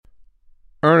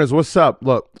Ernest, what's up?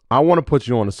 Look, I want to put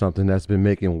you on to something that's been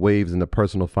making waves in the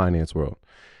personal finance world.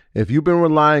 If you've been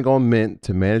relying on Mint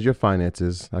to manage your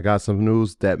finances, I got some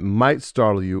news that might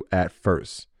startle you at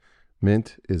first.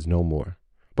 Mint is no more.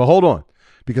 But hold on,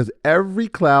 because every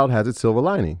cloud has its silver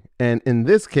lining. And in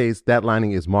this case, that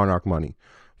lining is Monarch Money.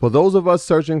 For those of us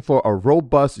searching for a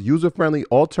robust, user-friendly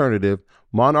alternative,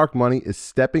 Monarch Money is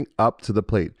stepping up to the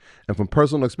plate. And from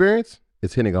personal experience,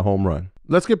 it's hitting a home run.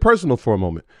 Let's get personal for a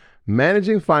moment.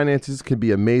 Managing finances can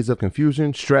be a maze of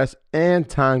confusion, stress, and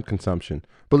time consumption.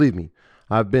 Believe me,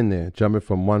 I've been there, jumping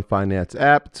from one finance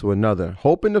app to another,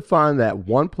 hoping to find that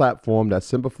one platform that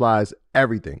simplifies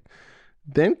everything.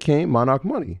 Then came Monarch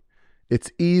Money.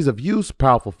 Its ease of use,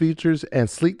 powerful features, and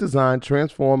sleek design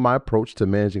transformed my approach to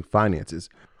managing finances.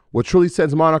 What truly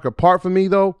sets Monarch apart for me,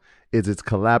 though, is its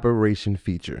collaboration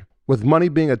feature. With money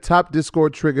being a top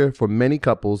Discord trigger for many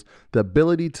couples, the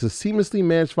ability to seamlessly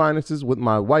manage finances with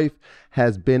my wife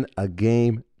has been a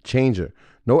game changer.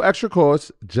 No extra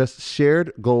costs, just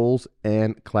shared goals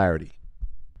and clarity.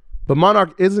 But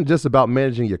Monarch isn't just about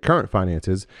managing your current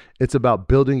finances, it's about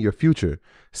building your future.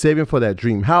 Saving for that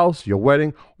dream house, your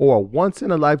wedding, or a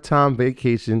once-in-a-lifetime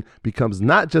vacation becomes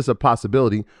not just a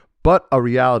possibility, but a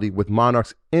reality with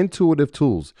Monarch's intuitive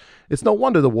tools. It's no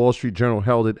wonder the Wall Street Journal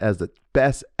held it as the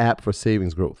best app for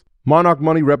savings growth. Monarch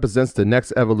Money represents the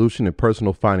next evolution in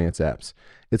personal finance apps.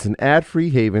 It's an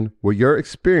ad-free haven where your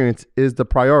experience is the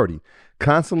priority,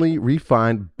 constantly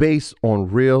refined based on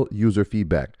real user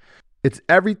feedback. It's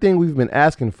everything we've been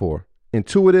asking for: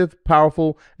 intuitive,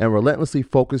 powerful, and relentlessly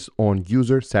focused on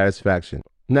user satisfaction.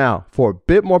 Now, for a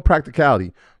bit more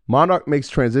practicality, Monarch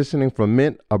makes transitioning from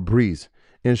Mint a breeze,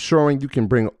 ensuring you can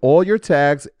bring all your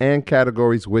tags and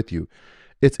categories with you.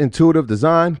 Its intuitive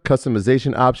design,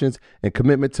 customization options, and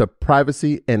commitment to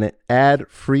privacy and an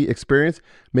ad-free experience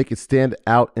make it stand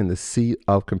out in the sea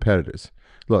of competitors.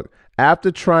 Look,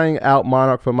 after trying out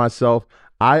Monarch for myself,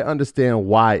 I understand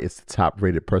why it's the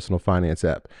top-rated personal finance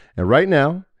app. And right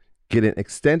now, get an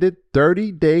extended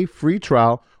 30-day free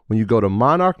trial when you go to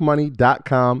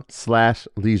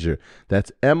monarchmoney.com/leisure.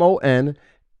 That's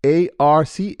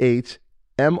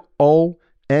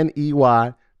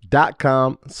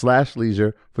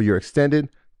MONARCHMONEY.com/leisure for your extended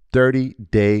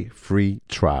 30-day free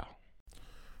trial.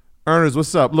 Earners,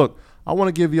 what's up? Look, I want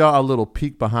to give y'all a little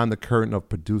peek behind the curtain of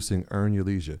producing Earn Your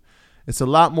Leisure. It's a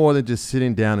lot more than just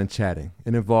sitting down and chatting.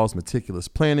 It involves meticulous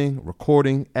planning,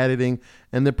 recording, editing,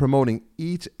 and then promoting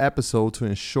each episode to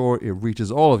ensure it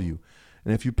reaches all of you.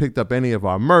 And if you picked up any of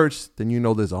our merch, then you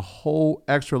know there's a whole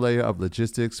extra layer of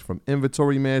logistics, from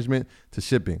inventory management to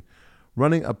shipping.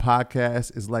 Running a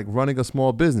podcast is like running a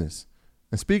small business.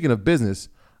 And speaking of business,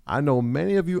 I know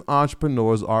many of you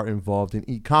entrepreneurs are involved in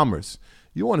e-commerce.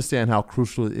 You understand how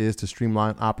crucial it is to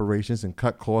streamline operations and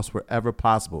cut costs wherever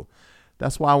possible.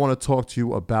 That's why I want to talk to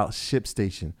you about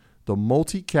ShipStation, the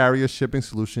multi-carrier shipping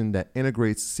solution that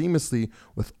integrates seamlessly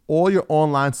with all your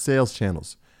online sales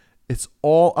channels. It's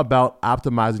all about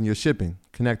optimizing your shipping,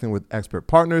 connecting with expert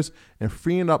partners, and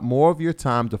freeing up more of your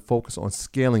time to focus on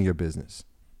scaling your business.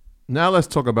 Now let's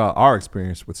talk about our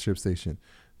experience with ShipStation.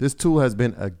 This tool has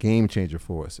been a game changer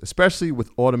for us, especially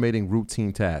with automating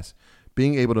routine tasks.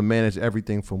 Being able to manage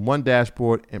everything from one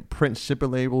dashboard and print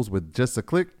shipping labels with just a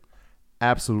click,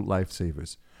 absolute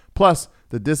lifesavers. Plus,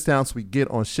 the discounts we get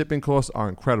on shipping costs are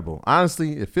incredible.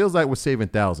 Honestly, it feels like we're saving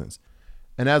thousands.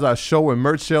 And as our show and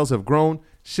merch sales have grown,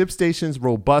 ShipStation's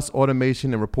robust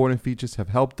automation and reporting features have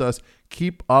helped us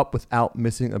keep up without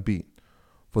missing a beat.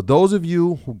 For those of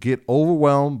you who get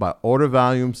overwhelmed by order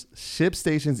volumes,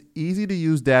 ShipStation's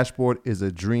easy-to-use dashboard is a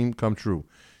dream come true.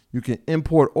 You can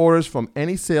import orders from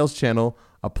any sales channel,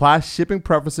 apply shipping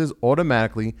preferences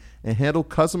automatically, and handle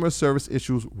customer service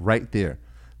issues right there.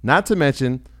 Not to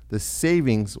mention the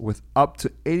savings with up to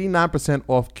 89%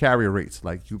 off carrier rates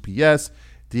like UPS,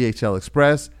 DHL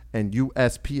Express, and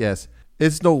USPS.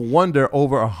 It's no wonder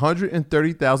over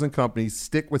 130,000 companies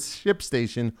stick with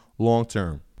ShipStation long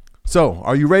term. So,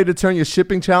 are you ready to turn your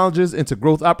shipping challenges into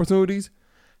growth opportunities?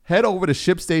 Head over to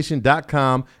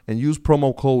ShipStation.com and use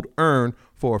promo code EARN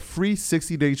for a free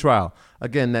 60-day trial.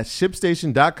 Again, that's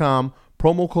ShipStation.com,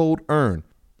 promo code EARN.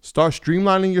 Start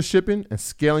streamlining your shipping and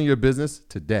scaling your business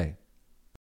today.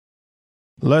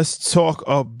 Let's talk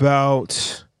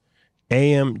about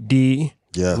AMD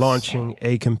launching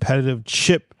a competitive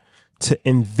chip to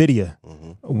NVIDIA.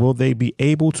 Will they be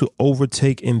able to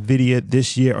overtake NVIDIA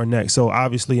this year or next? So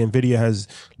obviously NVIDIA has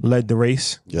led the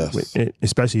race,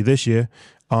 especially this year,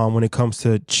 when it comes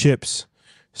to chips.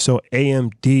 So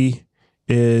AMD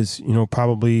is,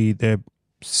 probably their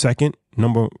second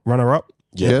runner-up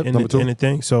in number two. the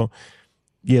thing. So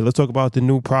let's talk about the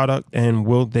new product, and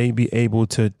will they be able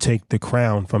to take the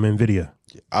crown from NVIDIA?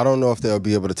 I don't know if they'll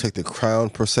be able to take the crown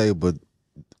per se, but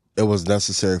it was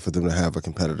necessary for them to have a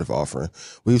competitive offering.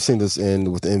 We've seen this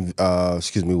with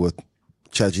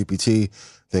ChatGPT.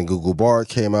 Then Google Bard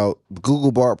came out.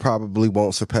 Google Bard probably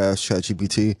won't surpass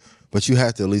ChatGPT, but you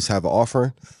have to at least have an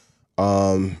offering.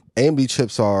 AMD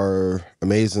chips are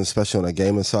amazing, especially on the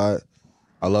gaming side.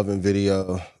 I love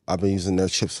NVIDIA. I've been using their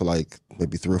chips for like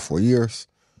maybe 3 or 4 years.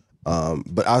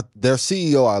 But their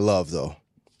CEO I love, though.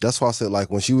 That's why I said,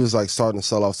 like, when she was like starting to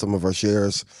sell off some of her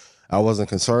shares, I wasn't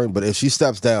concerned. But if she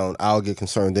steps down, I'll get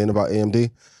concerned then about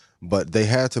AMD. But they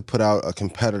had to put out a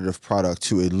competitive product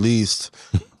to at least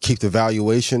keep the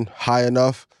valuation high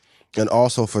enough, and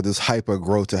also for this hyper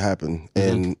growth to happen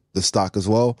in the stock as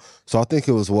well. So I think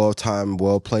it was well timed,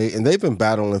 well played. And they've been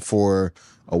battling for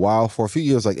a while. For a few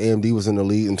years, like AMD was in the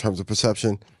lead in terms of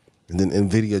perception. And then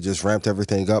NVIDIA just ramped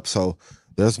everything up. So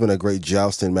there's been a great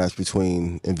jousting match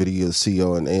between NVIDIA's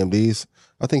CEO and AMD's.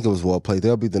 I think it was well played.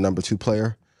 They'll be the number 2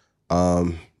 player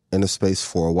in the space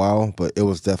for a while, but it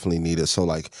was definitely needed. So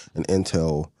like an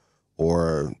Intel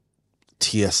or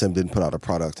TSM didn't put out a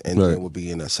product, and it would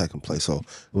be in a second place. So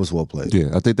it was well played. Yeah,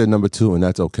 I think they're number 2, and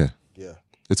that's okay. Yeah,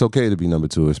 it's okay to be number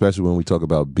 2, especially when we talk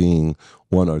about being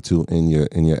 1 or 2 in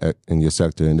your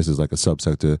sector, and this is like a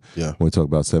subsector. Yeah, when we talk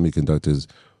about semiconductors,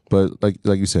 but like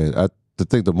you said, I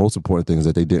think the most important thing is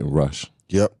that they didn't rush.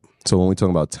 Yep. So when we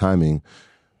talk about timing,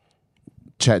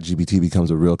 ChatGPT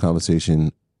becomes a real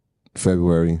conversation.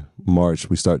 February, March,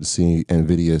 we start to see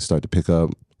NVIDIA start to pick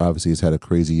up. Obviously, it's had a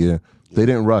crazy year. They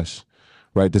didn't rush,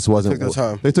 right? This wasn't. They took their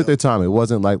time. They took their time. It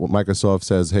wasn't like what Microsoft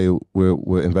says, "Hey,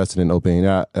 we're invested in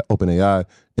OpenAI,"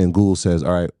 and Google says,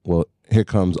 "All right, well, here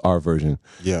comes our version."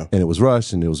 Yeah. And it was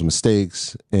rushed, and there was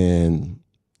mistakes, and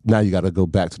now you got to go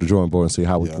back to the drawing board and see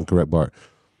how we can correct Bart.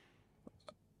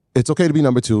 It's okay to be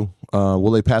number 2.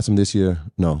 Will they pass him this year?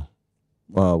 No.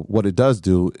 What it does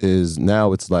do is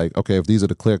now it's like, okay, if these are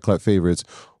the clear-cut favorites,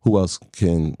 who else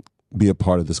can be a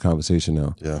part of this conversation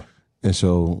now? Yeah. And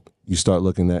so you start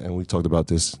looking at, and we talked about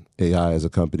this AI as a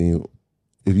company.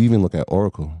 If you even look at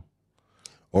Oracle.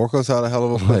 Oracle's had a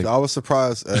hell of a push. I was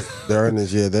surprised at their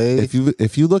earnings. Yeah,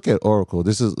 if you look at Oracle,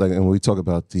 this is like, and we talk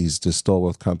about these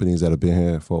stalwart companies that have been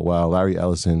here for a while. Larry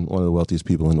Ellison, one of the wealthiest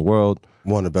people in the world.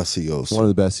 One of the best CEOs. One of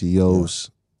the best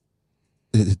CEOs.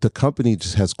 Yeah. The company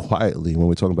just has quietly, when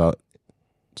we're talking about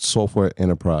software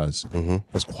enterprise,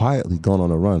 has quietly gone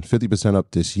on a run, 50%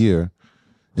 up this year.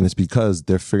 And it's because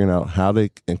they're figuring out how to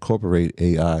incorporate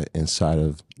AI inside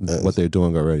of what they're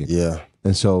doing already. Yeah.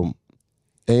 And so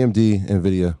AMD,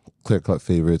 NVIDIA, clear-cut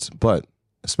favorites, but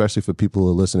especially for people who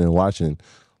are listening and watching,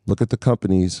 look at the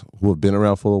companies who have been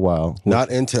around for a while. Not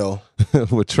Intel.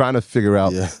 We're trying to figure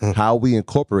out how we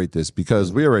incorporate this,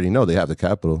 because we already know they have the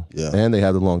capital and they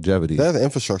have the longevity. They have the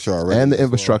infrastructure already. And the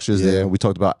infrastructure is there. We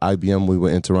talked about IBM. We were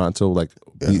in Toronto. Like,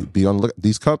 be on the look.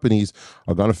 These companies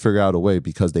are going to figure out a way,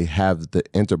 because they have the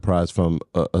enterprise from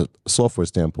a software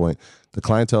standpoint. The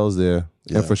clientele is there.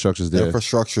 The infrastructure is there. The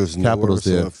infrastructure is capital's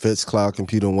there. So it fits cloud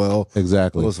computing well.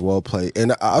 Exactly. It was well played.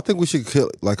 And I think we should kill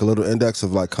like a little index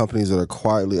of like companies that are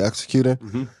quietly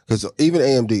executing. Because even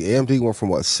AMD went from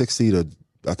what, 60 to,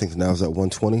 I think now it's at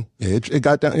 120. Yeah, it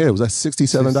got down. Yeah, it was at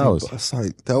 $67. It's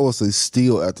like, that was a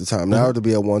steal at the time. Now to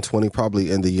be at 120,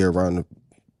 probably end the year around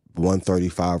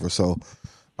 135 or so.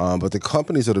 But the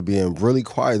companies that are being really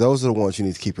quiet, those are the ones you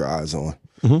need to keep your eyes on.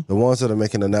 The ones that are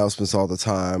making announcements all the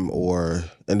time or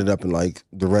ended up in like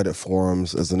the Reddit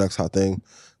forums as the next hot thing,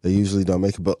 they usually don't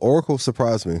make it. But Oracle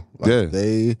surprised me. Like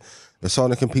they're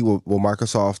starting to compete with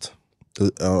Microsoft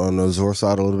on the Azure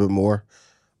side a little bit more.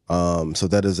 So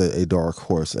that is a dark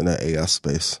horse in that AS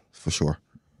space for sure.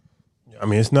 I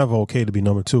mean, it's never okay to be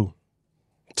number 2.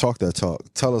 Talk that talk.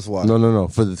 Tell us why. No.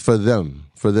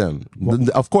 For them.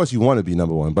 Of course, you want to be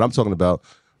number 1, but I'm talking about,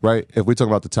 right? If we're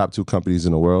talking about the top 2 companies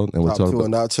in the world, and we're top talking 2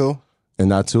 about and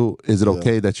not 2, is it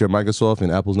okay that you're Microsoft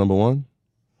and Apple's number 1?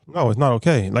 No, it's not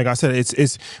okay. Like I said,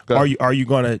 it's okay. Are you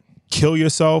going to kill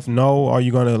yourself? No. Are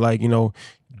you going to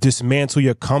dismantle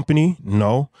your company?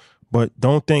 No. But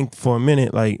don't think for a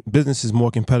minute like business is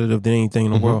more competitive than anything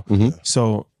in the world.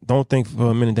 So don't think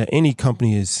for a minute that any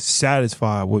company is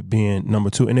satisfied with being number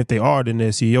 2. And if they are, then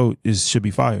their CEO should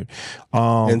be fired.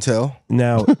 Intel.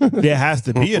 Now there has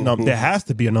to be a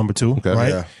number 2,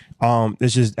 right? Yeah.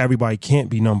 It's just everybody can't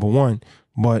be number 1.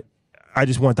 But I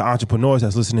just want the entrepreneurs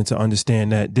that's listening to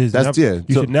understand that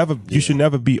you should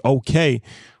never be okay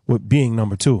with being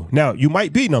number 2. Now you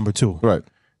might be number 2, right?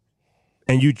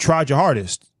 And you tried your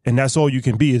hardest, and that's all you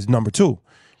can be is number 2.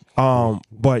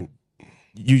 But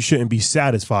you shouldn't be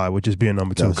satisfied with just being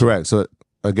number 2. Correct. So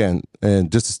again,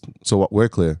 and just so we're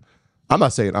clear, I'm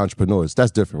not saying entrepreneurs.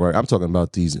 That's different, right? I'm talking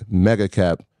about these mega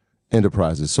cap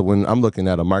enterprises. So when I'm looking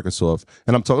at a Microsoft,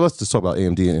 and let's just talk about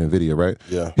AMD and NVIDIA, right?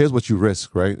 Yeah. Here's what you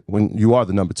risk, right? When you are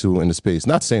the number 2 in the space,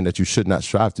 not saying that you should not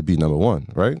strive to be number 1,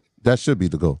 right? That should be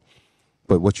the goal.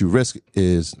 But what you risk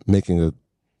is making a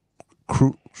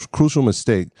crucial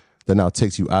mistake that now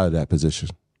takes you out of that position,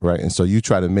 right? And so you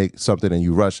try to make something and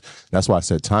you rush. That's why I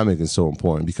said timing is so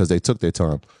important, because they took their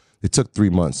time. They took 3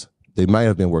 months. They might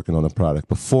have been working on a product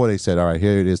before they said, all right,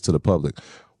 here it is to the public.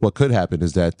 What could happen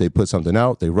is that they put something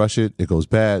out, they rush it, it goes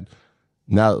bad.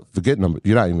 Now, forget number,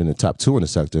 you're not even in the top 2 in the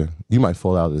sector. You might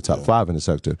fall out of the top 5 in the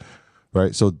sector,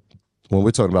 right? So when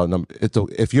we're talking about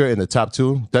if you're in the top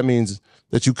 2, that means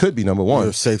that you could be number 1.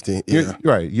 Your safety, yeah.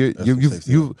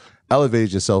 You've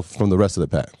elevated yourself from the rest of the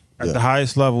pack. At the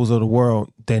highest levels of the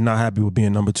world, they're not happy with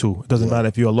being number 2. It doesn't matter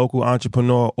if you're a local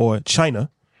entrepreneur or China,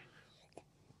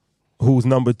 who's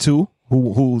number 2,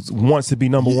 who wants to be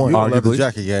number 1. Arguably.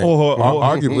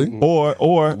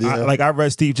 Arguably. I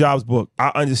read Steve Jobs' book.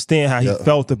 I understand how he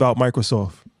felt about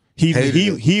Microsoft.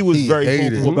 He was very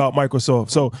vocal about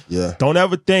Microsoft. So don't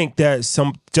ever think that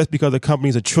just because a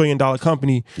company's $1 trillion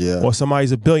company or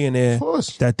somebody's a billionaire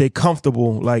that they're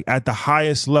comfortable. Like at the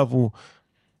highest level,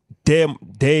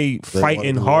 they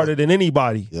fighting harder than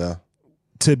anybody. Yeah.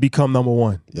 To become number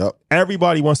 1. Yep.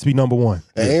 Everybody wants to be number 1.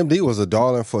 And AMD was a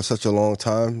darling for such a long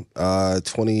time.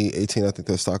 2018, I think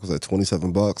their stock was at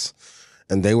 $27.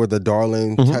 And they were the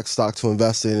darling tech stock to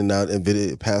invest in, and now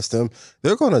NVIDIA passed them.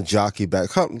 They're going to jockey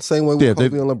back. Same way with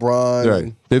Kobe and LeBron. Right.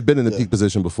 And, they've been in the peak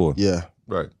position before. Yeah.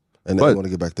 Right. And they want to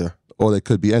get back there. Or they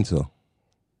could be Intel.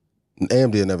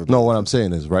 AMD had never been. No, what I'm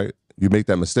saying is, right, you make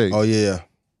that mistake. Oh, yeah.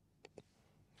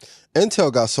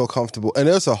 Intel got so comfortable, and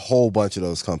there's a whole bunch of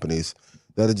those companies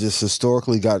that have just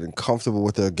historically gotten comfortable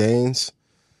with their gains,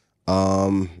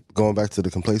 going back to the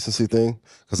complacency thing.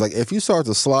 Because like if you start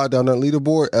to slide down that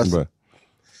leaderboard,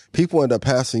 people end up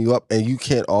passing you up, and you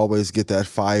can't always get that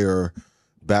fire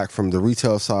back from the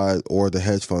retail side or the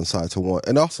hedge fund side to one.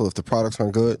 And also, if the products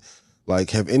aren't good, like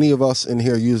have any of us in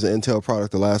here used an Intel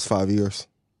product the last 5 years?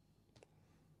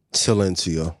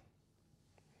 Silencio.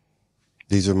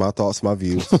 These are my thoughts, my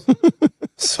views.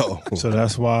 So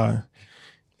that's why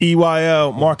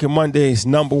EYL Market Mondays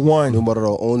 #1.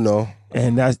 Numero uno.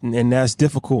 And that's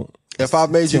difficult. If I've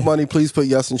made you money, please put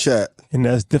yes in chat. And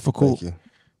that's difficult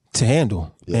to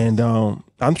handle. Yes. And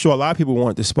I'm sure a lot of people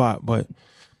want the spot, but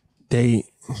their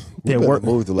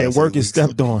work is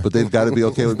stepped on. But they've got to be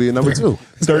okay with being number 2.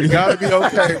 They got to be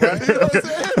okay, man. You know what I'm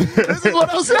saying? This is what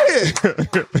I'm saying.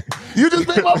 You just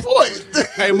made my point.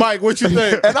 Hey, Mike, what you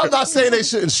think? And I'm not saying they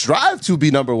shouldn't strive to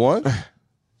be number 1.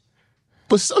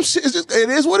 But some shit it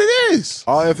is what it is.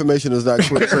 All information is not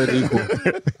created equal.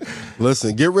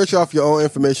 Listen, get rich off your own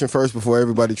information first before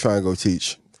everybody try and go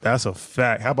teach. That's a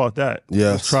fact. How about that?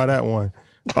 Yes. Let's try that one.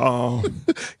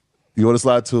 You want to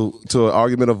slide to an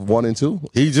argument of 1 and 2?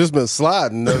 He just been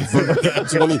sliding for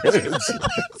 20 minutes.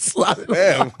 Sliding.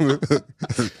 Damn.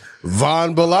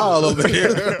 Von Bilal over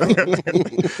here.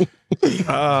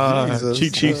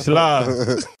 Cheat sheet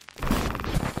slide.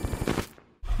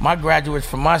 My graduates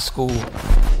from my school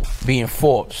being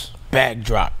Forbes, bag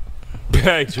drop.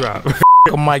 Bag drop.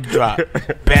 A mic drop.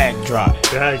 Bag drop.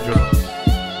 Bag drop.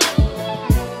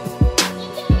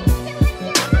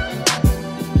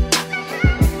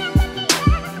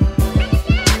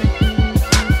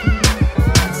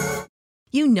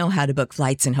 You know how to book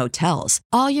flights and hotels.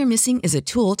 All you're missing is a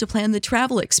tool to plan the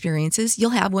travel experiences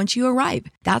you'll have once you arrive.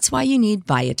 That's why you need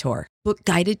Viator. Book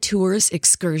guided tours,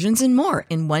 excursions, and more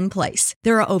in one place.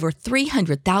 There are over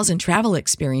 300,000 travel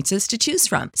experiences to choose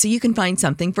from, so you can find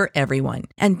something for everyone.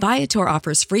 And Viator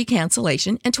offers free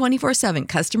cancellation and 24/7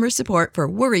 customer support for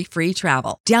worry-free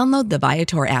travel. Download the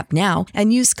Viator app now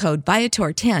and use code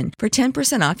Viator10 for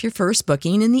 10% off your first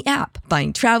booking in the app.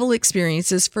 Find travel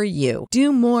experiences for you.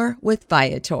 Do more with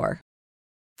Viator.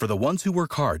 For the ones who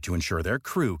work hard to ensure their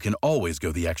crew can always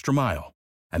go the extra mile,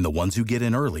 and the ones who get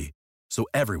in early so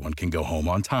everyone can go home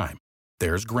on time,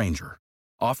 there's Grainger,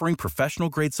 offering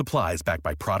professional-grade supplies backed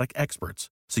by product experts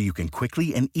so you can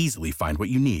quickly and easily find what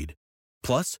you need.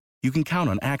 Plus, you can count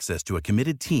on access to a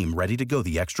committed team ready to go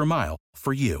the extra mile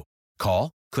for you.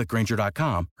 Call, click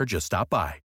Grainger.com, or just stop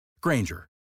by. Grainger,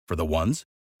 for the ones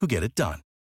who get it done.